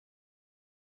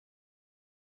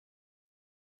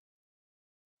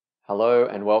Hello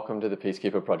and welcome to the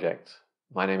Peacekeeper Project.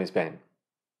 My name is Ben.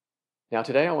 Now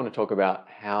today I want to talk about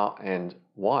how and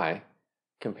why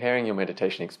comparing your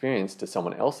meditation experience to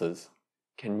someone else's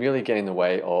can really get in the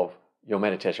way of your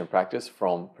meditation practice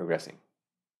from progressing.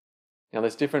 Now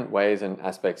there's different ways and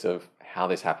aspects of how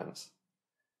this happens.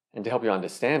 And to help you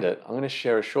understand it, I'm going to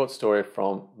share a short story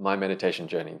from my meditation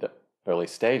journey, the early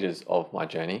stages of my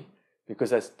journey,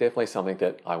 because that's definitely something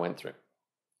that I went through.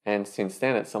 And since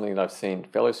then, it's something that I've seen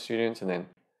fellow students and then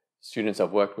students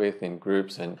I've worked with in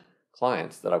groups and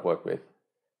clients that I've worked with.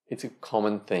 It's a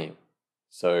common theme.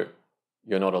 So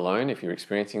you're not alone if you're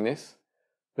experiencing this,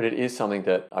 but it is something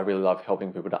that I really love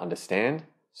helping people to understand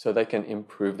so they can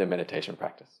improve their meditation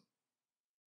practice.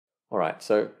 All right,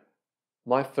 so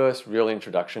my first real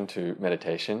introduction to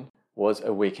meditation was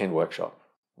a weekend workshop.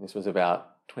 This was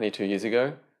about 22 years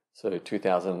ago, so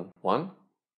 2001.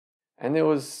 And there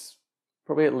was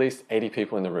probably at least 80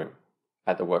 people in the room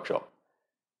at the workshop.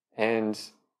 And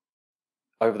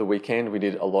over the weekend, we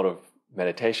did a lot of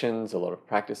meditations, a lot of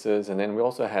practices, and then we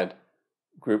also had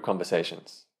group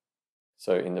conversations.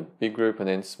 So in the big group and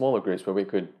then smaller groups where we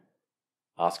could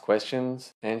ask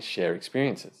questions and share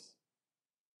experiences.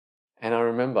 And I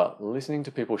remember listening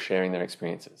to people sharing their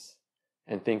experiences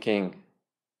and thinking,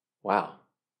 wow,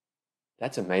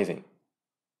 that's amazing.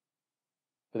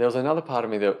 But there was another part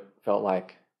of me that felt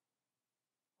like,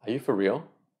 are you for real?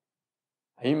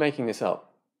 Are you making this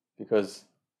up? Because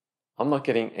I'm not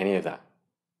getting any of that.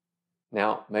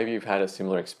 Now, maybe you've had a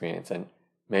similar experience and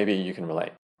maybe you can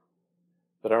relate.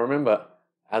 But I remember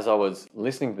as I was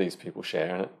listening to these people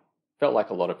share, and it felt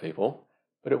like a lot of people,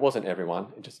 but it wasn't everyone,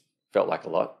 it just felt like a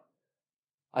lot.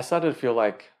 I started to feel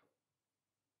like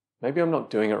maybe I'm not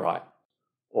doing it right,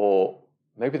 or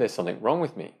maybe there's something wrong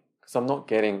with me because I'm not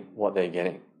getting what they're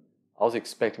getting. I was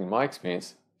expecting my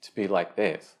experience to be like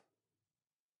theirs.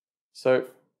 So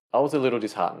I was a little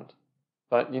disheartened,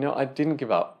 but I didn't give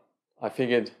up. I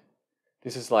figured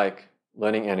this is like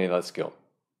learning any other skill.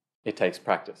 It takes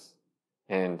practice,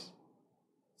 and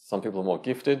some people are more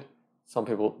gifted, some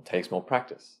people it takes more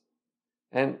practice.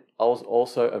 And I was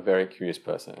also a very curious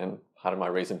person, and part of my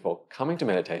reason for coming to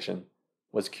meditation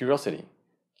was curiosity.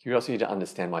 Curiosity to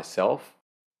understand myself,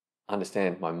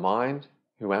 understand my mind,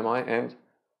 who am I, and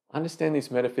understand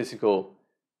these metaphysical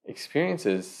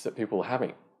experiences that people are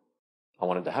having. I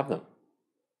wanted to have them.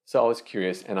 So I was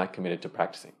curious and I committed to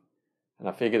practicing. And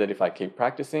I figured that if I keep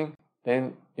practicing,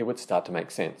 then it would start to make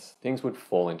sense. Things would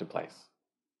fall into place.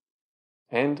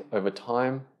 And over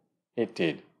time, it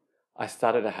did. I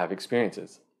started to have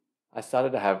experiences. I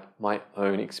started to have my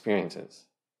own experiences.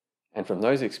 And from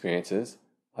those experiences,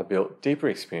 I built deeper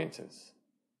experiences.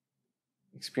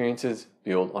 Experiences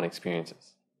build on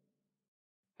experiences.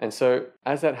 And so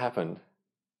as that happened,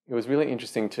 it was really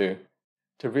interesting to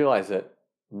realize that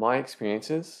my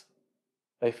experiences,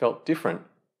 they felt different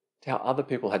to how other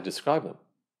people had described them.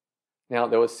 Now,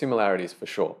 there were similarities for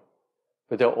sure,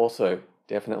 but there were also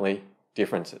definitely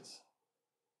differences.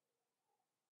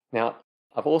 Now,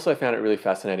 I've also found it really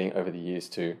fascinating over the years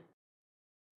to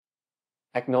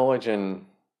acknowledge and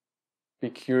be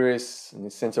curious in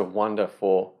this sense of wonder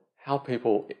for how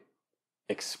people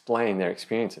explain their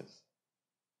experiences.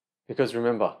 Because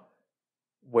remember,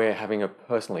 we're having a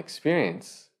personal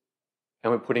experience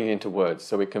and we're putting it into words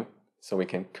so we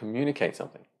can communicate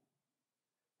something.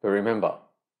 But remember,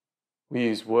 we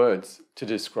use words to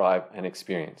describe an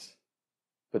experience,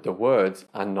 but the words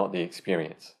are not the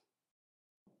experience.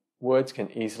 Words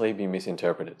can easily be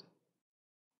misinterpreted.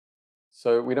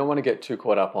 So we don't want to get too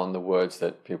caught up on the words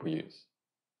that people use.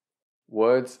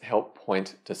 Words help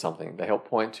point to something. They help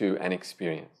point to an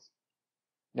experience.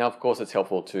 Now, of course, it's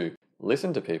helpful to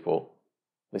listen to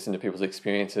people's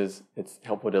experiences. It's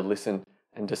helpful to listen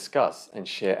and discuss and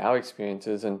share our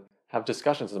experiences and have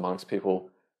discussions amongst people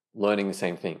learning the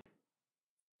same thing.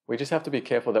 We just have to be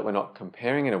careful that we're not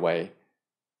comparing in a way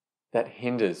that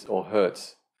hinders or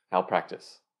hurts our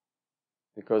practice.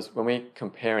 Because when we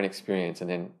compare an experience and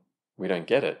then we don't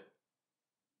get it,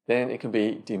 then it can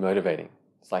be demotivating.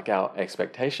 It's like our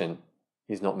expectation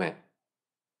is not met.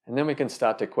 And then we can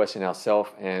start to question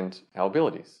ourselves and our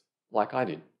abilities, like I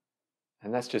did.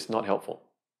 And that's just not helpful.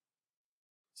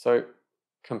 So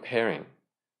comparing,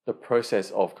 the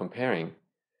process of comparing,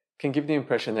 can give the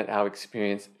impression that our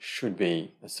experience should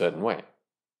be a certain way.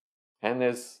 And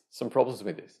there's some problems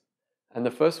with this. And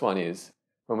the first one is,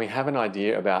 when we have an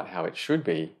idea about how it should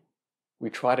be,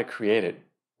 we try to create it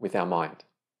with our mind.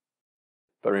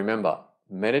 But remember,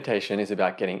 meditation is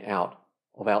about getting out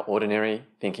of our ordinary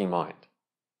thinking mind.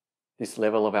 This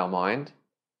level of our mind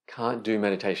can't do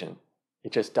meditation.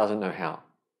 It just doesn't know how.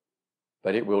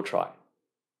 But it will try.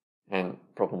 And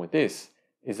the problem with this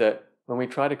is that when we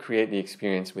try to create the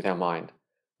experience with our mind,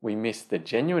 we miss the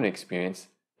genuine experience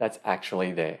that's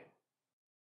actually there.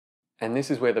 And this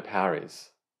is where the power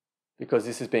is, because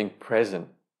this is being present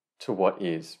to what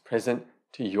is, present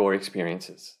to your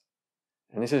experiences.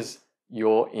 And this is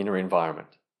your inner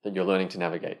environment that you're learning to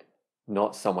navigate,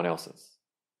 not someone else's.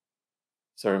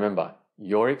 So remember,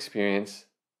 your experience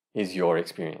is your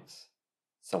experience.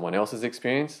 Someone else's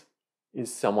experience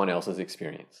is someone else's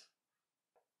experience.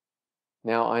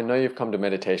 Now, I know you've come to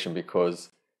meditation because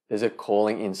there's a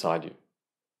calling inside you.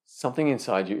 Something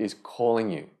inside you is calling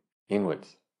you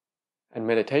inwards. And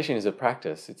meditation is a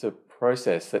practice, it's a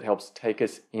process that helps take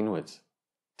us inwards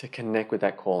to connect with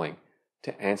that calling,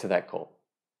 to answer that call.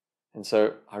 And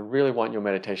so I really want your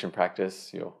meditation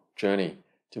practice, your journey,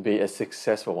 to be a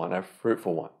successful one, a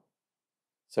fruitful one.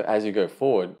 So as you go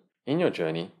forward in your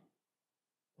journey,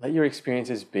 let your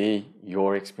experiences be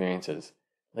your experiences.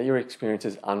 Let your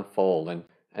experiences unfold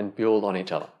and build on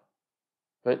each other.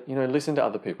 But, listen to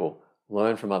other people,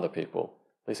 learn from other people,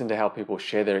 listen to how people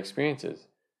share their experiences,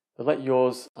 but let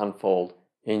yours unfold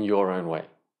in your own way.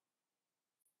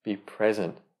 Be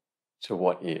present to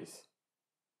what is.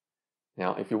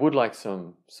 Now, if you would like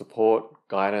some support,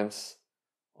 guidance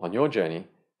on your journey,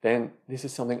 then this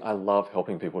is something I love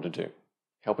helping people to do.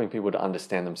 Helping people to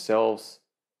understand themselves,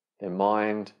 their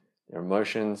mind, their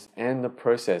emotions, and the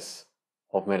process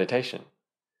of meditation.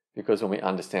 Because when we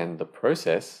understand the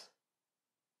process,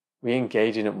 we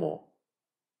engage in it more.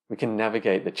 We can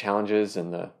navigate the challenges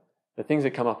and the things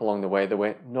that come up along the way that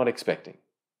we're not expecting.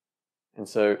 And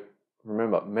so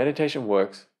remember, meditation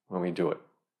works when we do it.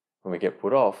 When we get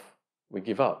put off, we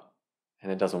give up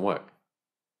and it doesn't work.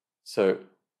 So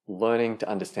learning to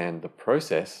understand the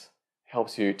process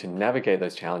helps you to navigate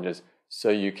those challenges so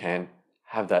you can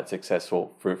have that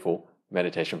successful, fruitful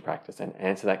meditation practice and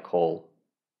answer that call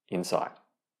inside.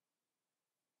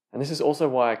 And this is also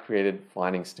why I created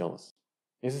Finding Stillness.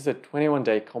 This is a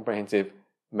 21-day comprehensive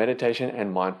meditation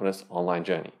and mindfulness online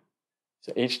journey.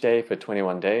 So each day for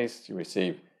 21 days, you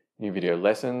receive new video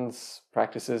lessons,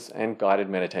 practices, and guided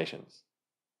meditations.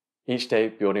 Each day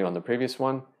building on the previous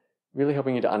one, really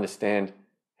helping you to understand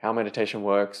how meditation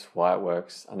works, why it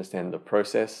works, understand the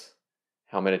process,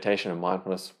 how meditation and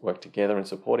mindfulness work together and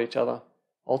support each other,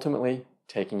 ultimately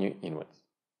taking you inwards.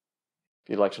 If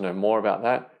you'd like to know more about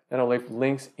that, then I'll leave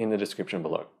links in the description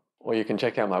below. Or you can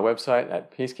check out my website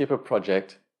at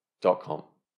peacekeeperproject.com.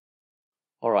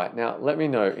 Alright, now let me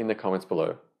know in the comments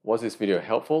below, was this video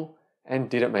helpful and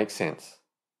did it make sense?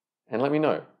 And let me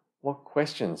know, what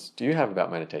questions do you have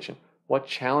about meditation? What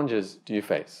challenges do you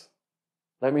face?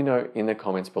 Let me know in the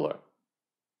comments below.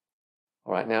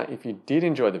 Alright, now if you did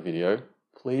enjoy the video,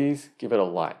 please give it a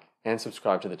like and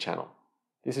subscribe to the channel.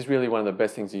 This is really one of the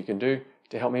best things you can do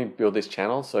to help me build this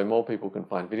channel so more people can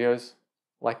find videos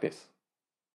like this.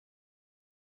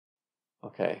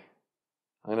 Okay,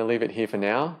 I'm going to leave it here for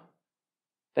now.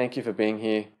 Thank you for being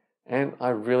here, and I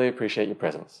really appreciate your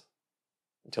presence.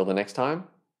 Until the next time,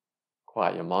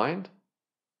 quiet your mind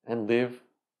and live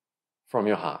from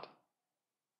your heart.